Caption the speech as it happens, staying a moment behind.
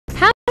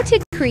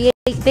to create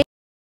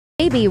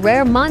baby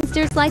rare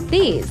monsters like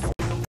these.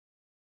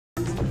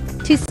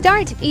 To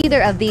start,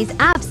 either of these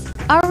apps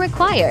are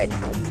required.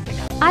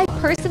 I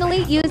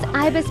personally use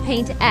Ibis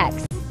Paint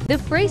X, the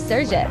free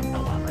version.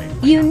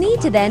 You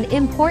need to then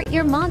import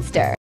your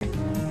monster.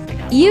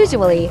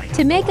 Usually,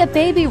 to make a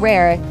baby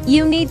rare,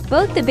 you need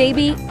both the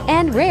baby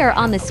and rare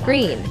on the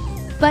screen.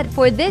 But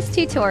for this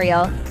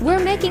tutorial,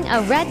 we're making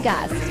a red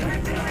gust.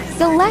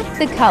 Select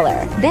the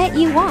color that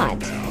you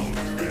want.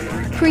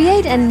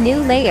 Create a new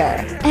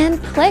layer and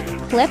click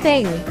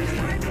Clipping.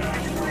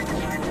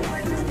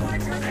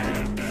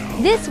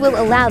 This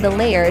will allow the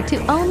layer to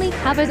only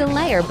cover the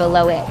layer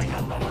below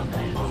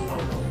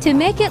it. To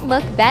make it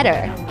look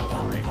better,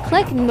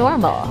 click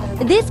Normal.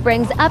 This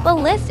brings up a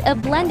list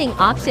of blending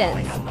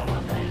options.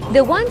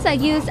 The ones I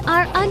use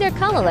are under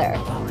Color.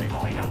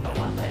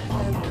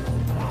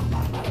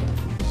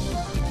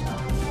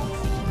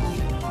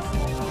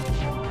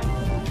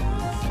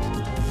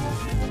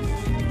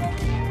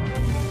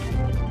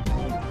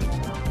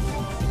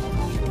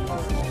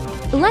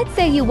 Let's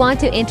say you want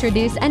to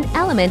introduce an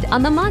element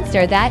on the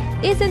monster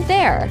that isn't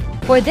there.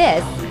 For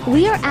this,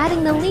 we are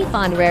adding the leaf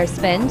on rare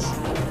sponge.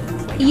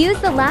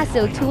 Use the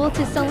lasso tool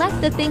to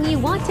select the thing you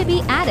want to be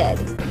added.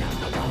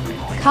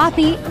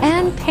 Copy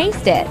and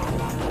paste it.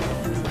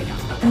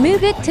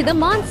 Move it to the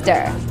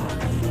monster.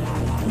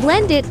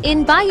 Blend it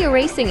in by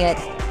erasing it.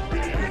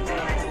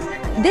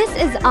 This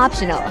is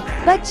optional,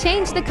 but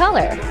change the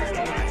color.